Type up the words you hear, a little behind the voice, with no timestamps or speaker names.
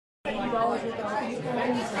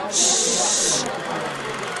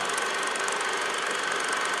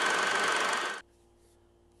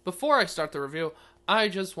Before I start the review, I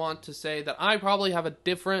just want to say that I probably have a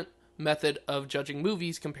different method of judging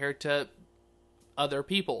movies compared to other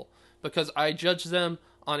people, because I judge them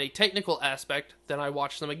on a technical aspect, then I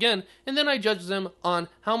watch them again, and then I judge them on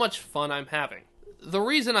how much fun I'm having. The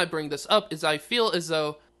reason I bring this up is I feel as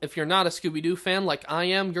though if you're not a Scooby-Doo fan like I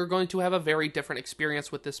am, you're going to have a very different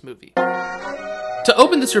experience with this movie. To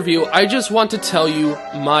open this review, I just want to tell you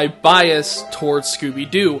my bias towards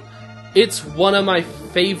Scooby-Doo. It's one of my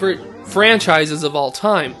favorite franchises of all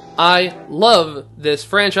time. I love this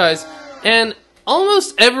franchise, and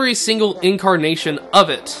almost every single incarnation of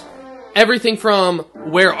it. Everything from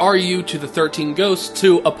Where Are You to the 13 Ghosts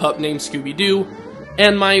to A Pup Named Scooby-Doo,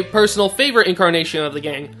 and my personal favorite incarnation of the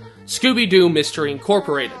gang, Scooby-Doo Mystery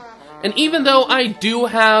Incorporated. And even though I do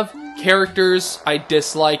have characters I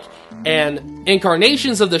dislike and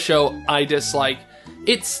incarnations of the show I dislike,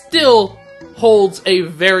 it still holds a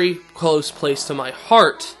very close place to my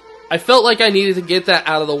heart. I felt like I needed to get that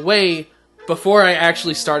out of the way before I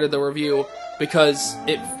actually started the review, because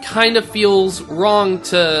it kind of feels wrong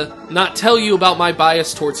to not tell you about my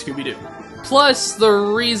bias towards Scooby-Doo. Plus, the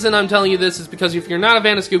reason I'm telling you this is because if you're not a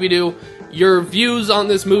fan of Scooby-Doo, your views on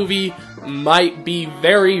this movie might be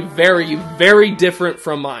very, very, very different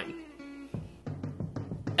from mine.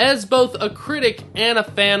 As both a critic and a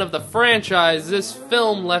fan of the franchise, this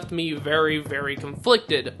film left me very, very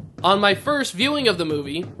conflicted. On my first viewing of the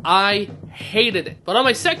movie, I hated it. But on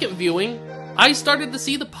my second viewing, I started to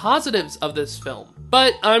see the positives of this film.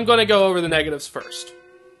 But I'm gonna go over the negatives first.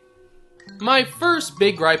 My first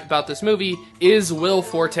big gripe about this movie is Will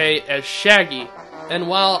Forte as Shaggy. And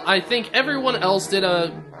while I think everyone else did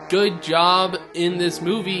a good job in this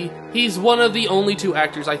movie, he's one of the only two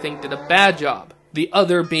actors I think did a bad job. The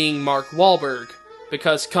other being Mark Wahlberg.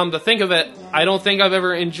 Because come to think of it, I don't think I've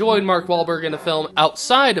ever enjoyed Mark Wahlberg in a film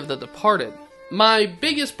outside of The Departed. My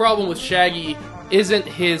biggest problem with Shaggy isn't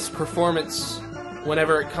his performance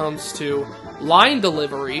whenever it comes to line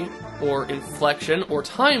delivery, or inflection, or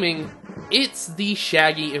timing. It's the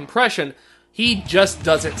Shaggy impression. He just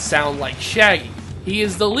doesn't sound like Shaggy. He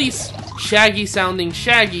is the least Shaggy-sounding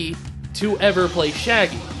Shaggy to ever play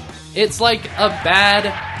Shaggy. It's like a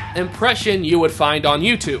bad impression you would find on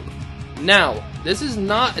YouTube. Now, this is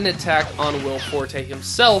not an attack on Will Forte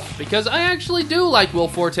himself, because I actually do like Will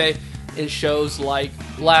Forte in shows like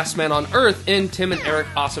Last Man on Earth and Tim and Eric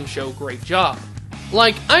Awesome Show Great Job.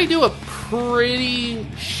 Like, I do a pretty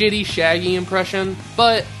shitty Shaggy impression,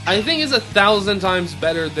 but I think it's 1,000 times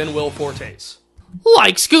better than Will Forte's.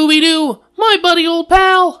 Like Scooby-Doo, my buddy old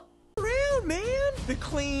pal! Around, man! The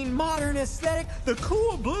clean, modern aesthetic, the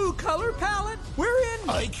cool blue color palette, we're in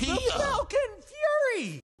IKEA. The Falcon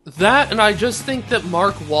Fury! That, and I just think that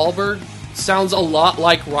Mark Wahlberg sounds a lot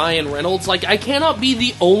like Ryan Reynolds. Like, I cannot be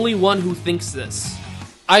the only one who thinks this.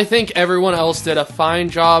 I think everyone else did a fine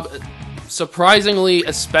job. Surprisingly,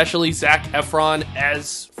 especially Zac Efron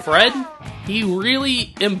as Fred. He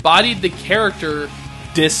really embodied the character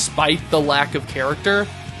despite the lack of character.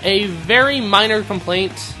 A very minor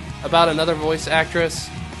complaint about another voice actress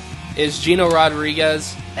is Gina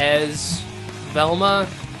Rodriguez as Velma,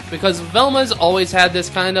 because Velma's always had this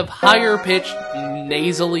kind of higher-pitched,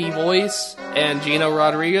 nasally voice, and Gina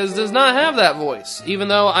Rodriguez does not have that voice, even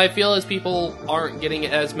though I feel as people aren't getting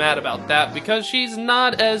as mad about that, because she's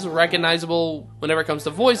not as recognizable whenever it comes to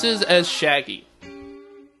voices as Shaggy.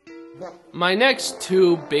 My next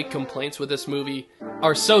two big complaints with this movie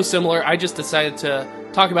are so similar, I just decided to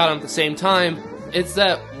talk about them at the same time. It's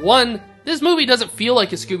that, one, this movie doesn't feel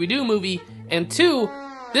like a Scooby-Doo movie, and two,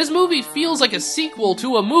 this movie feels like a sequel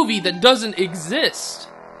to a movie that doesn't exist.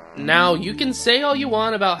 Now, you can say all you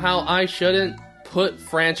want about how I shouldn't put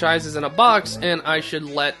franchises in a box, and I should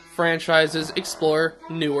let franchises explore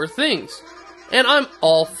newer things. And I'm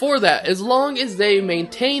all for that, as long as they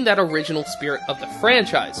maintain that original spirit of the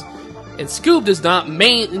franchise. And Scoob does not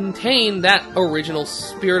maintain that original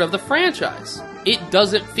spirit of the franchise. It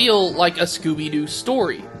doesn't feel like a Scooby-Doo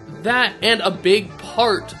story. That, and a big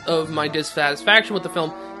part of my dissatisfaction with the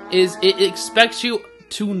film, is it expects you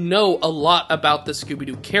to know a lot about the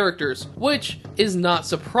Scooby-Doo characters, which is not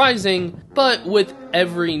surprising, but with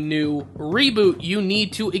every new reboot, you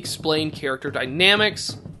need to explain character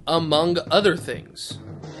dynamics, among other things.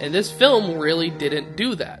 And this film really didn't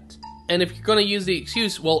do that. And if you're going to use the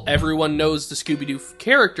excuse, well, everyone knows the Scooby-Doo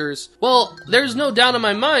characters, well, there's no doubt in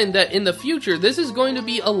my mind that in the future, this is going to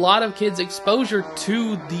be a lot of kids' exposure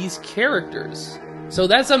to these characters. So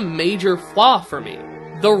that's a major flaw for me.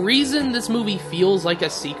 The reason this movie feels like a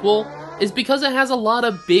sequel is because it has a lot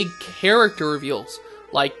of big character reveals,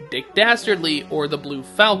 like Dick Dastardly or the Blue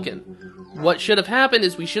Falcon. What should have happened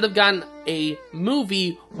is we should have gotten a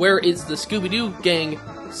movie where it's the Scooby-Doo gang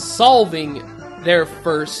solving their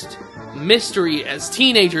first mystery as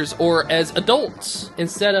teenagers or as adults,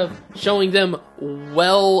 instead of showing them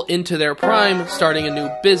well into their prime starting a new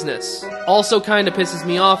business. Also kind of pisses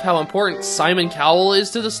me off how important Simon Cowell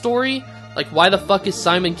is to the story. Like, why the fuck is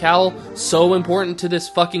Simon Cowell so important to this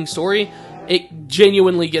fucking story? It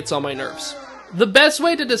genuinely gets on my nerves. The best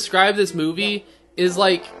way to describe this movie is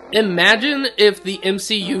like, imagine if the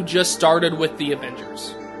MCU just started with the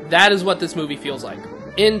Avengers. That is what this movie feels like.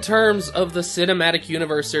 In terms of the cinematic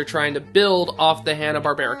universe they're trying to build off the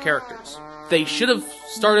Hanna-Barbera characters. They should have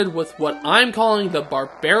started with what I'm calling the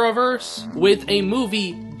Barberaverse, with a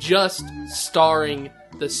movie just starring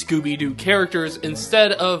the Scooby-Doo characters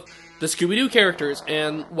instead of the Scooby-Doo characters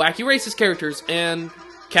and Wacky Racist characters and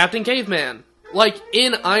Captain Caveman. Like,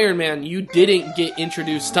 in Iron Man, you didn't get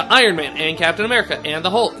introduced to Iron Man and Captain America and the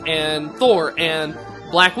Hulk and Thor and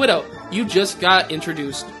Black Widow. You just got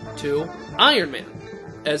introduced to Iron Man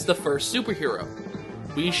as the first superhero.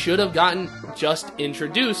 We should have gotten just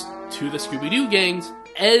introduced to the Scooby-Doo gangs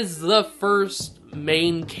as the first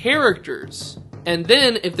main characters. And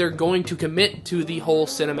then, if they're going to commit to the whole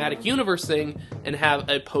cinematic universe thing and have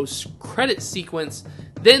a post-credit sequence,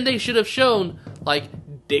 then they should have shown, like,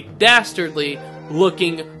 Dick Dastardly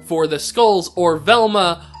looking for the skulls, or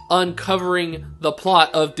Velma uncovering the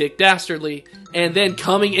plot of Dick Dastardly, and then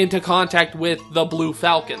coming into contact with the Blue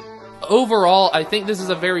Falcon. Overall, I think this is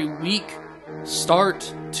a very weak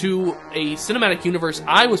start to a cinematic universe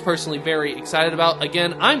I was personally very excited about.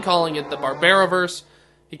 Again, I'm calling it the Barberaverse,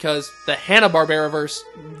 because the Hanna-Barberaverse,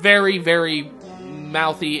 very, very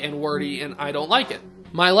mouthy and wordy, and I don't like it.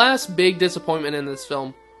 My last big disappointment in this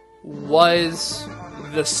film was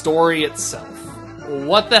the story itself.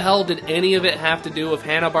 What the hell did any of it have to do with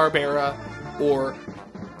Hanna-Barbera, or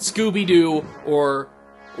Scooby-Doo, or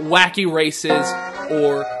Wacky Races,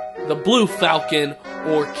 or the Blue Falcon,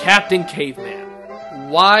 or Captain Caveman?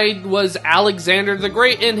 Why was Alexander the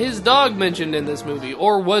Great and his dog mentioned in this movie,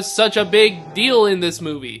 or was such a big deal in this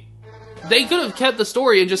movie? They could have kept the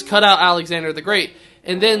story and just cut out Alexander the Great,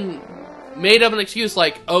 and then made up an excuse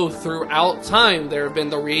like, oh, throughout time there have been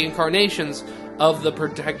the reincarnations of the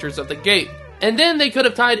Protectors of the Gate. And then they could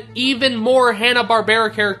have tied even more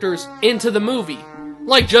Hanna-Barbera characters into the movie.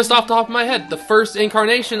 Like, just off the top of my head, the first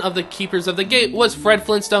incarnation of the Keepers of the Gate was Fred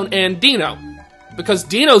Flintstone and Dino. Because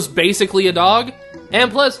Dino's basically a dog,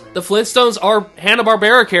 and plus, the Flintstones are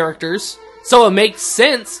Hanna-Barbera characters, so it makes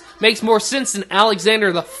sense, makes more sense than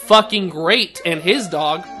Alexander the fucking Great and his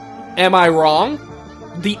dog. Am I wrong?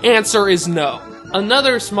 The answer is no.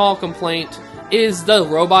 Another small complaint is the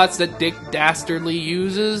robots that Dick Dastardly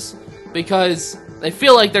uses, because they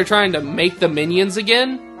feel like they're trying to make the Minions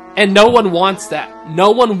again, and no one wants that.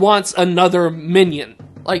 No one wants another Minion.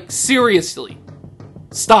 Like, seriously.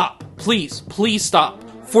 Stop. Please, please stop.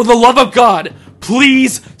 For the love of God,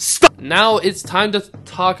 please stop! Now it's time to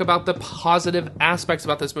talk about the positive aspects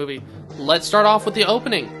about this movie. Let's start off with the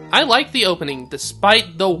opening. I like the opening,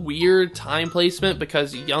 despite the weird time placement,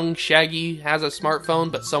 because young Shaggy has a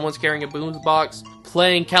smartphone, but someone's carrying a boombox,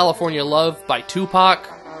 playing California Love by Tupac.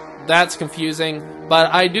 That's confusing,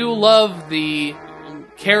 but I do love the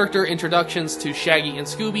character introductions to Shaggy and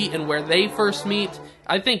Scooby and where they first meet.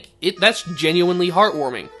 I think that's genuinely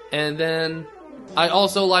heartwarming. And then I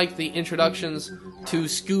also like the introductions to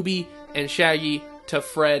Scooby and Shaggy to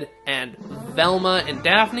Fred and Velma and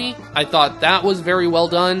Daphne. I thought that was very well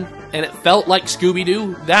done, and it felt like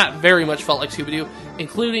Scooby-Doo. That very much felt like Scooby-Doo,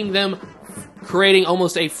 including them creating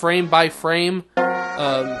almost a frame-by-frame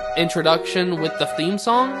introduction with the theme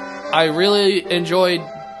song. I really enjoyed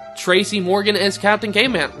Tracy Morgan as Captain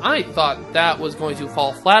Caveman. I thought that was going to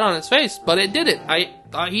fall flat on its face, but it didn't. I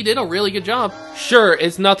thought he did a really good job. Sure,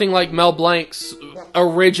 it's nothing like Mel Blanc's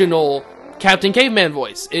original Captain Caveman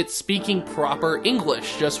voice. It's speaking proper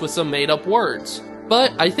English, just with some made-up words.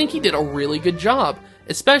 But I think he did a really good job,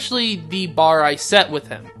 especially the bar I set with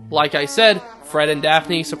him. Like I said, Fred and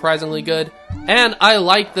Daphne, surprisingly good, and I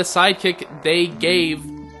like the sidekick they gave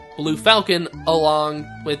Blue Falcon along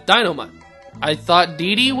with Dynamite. I thought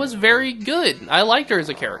Dee Dee was very good. I liked her as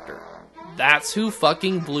a character. That's who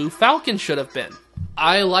fucking Blue Falcon should have been.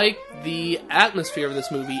 I like the atmosphere of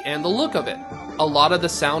this movie and the look of it. A lot of the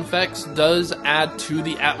sound effects does add to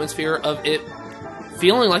the atmosphere of it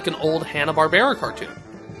feeling like an old Hanna-Barbera cartoon.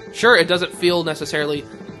 Sure, it doesn't feel necessarily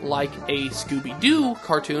like a Scooby-Doo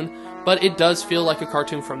cartoon, but it does feel like a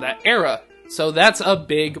cartoon from that era. So that's a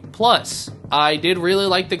big plus. I did really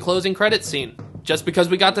like the closing credits scene. just because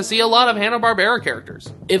we got to see a lot of Hanna-Barbera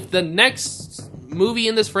characters. If the next movie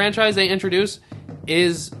in this franchise they introduce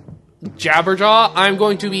is Jabberjaw, I'm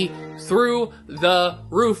going to be through the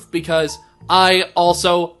roof because I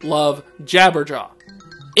also love Jabberjaw.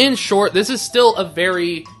 In short, this is still a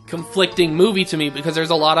very conflicting movie to me because there's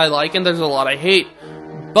a lot I like and there's a lot I hate,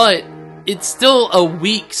 but it's still a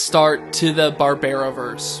weak start to the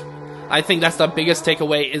Barberaverse. I think that's the biggest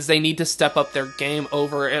takeaway, is they need to step up their game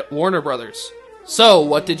over at Warner Brothers. So,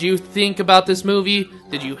 what did you think about this movie?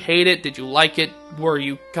 Did you hate it? Did you like it? Were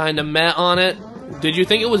you kinda meh on it? Did you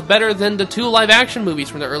think it was better than the 2 live-action movies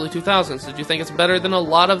from the early 2000s? Did you think it's better than a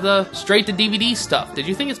lot of the straight-to-DVD stuff? Did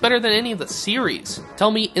you think it's better than any of the series?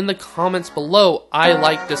 Tell me in the comments below. I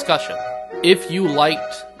like discussion. If you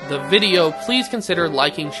liked the video, please consider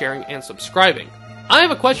liking, sharing, and subscribing. I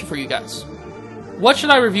have a question for you guys. What should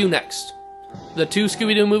I review next? The 2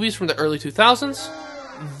 Scooby-Doo movies from the early 2000s?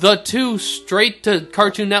 The 2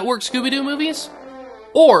 straight-to-Cartoon Network Scooby-Doo movies?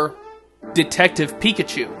 Or Detective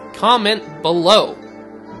Pikachu? Comment below.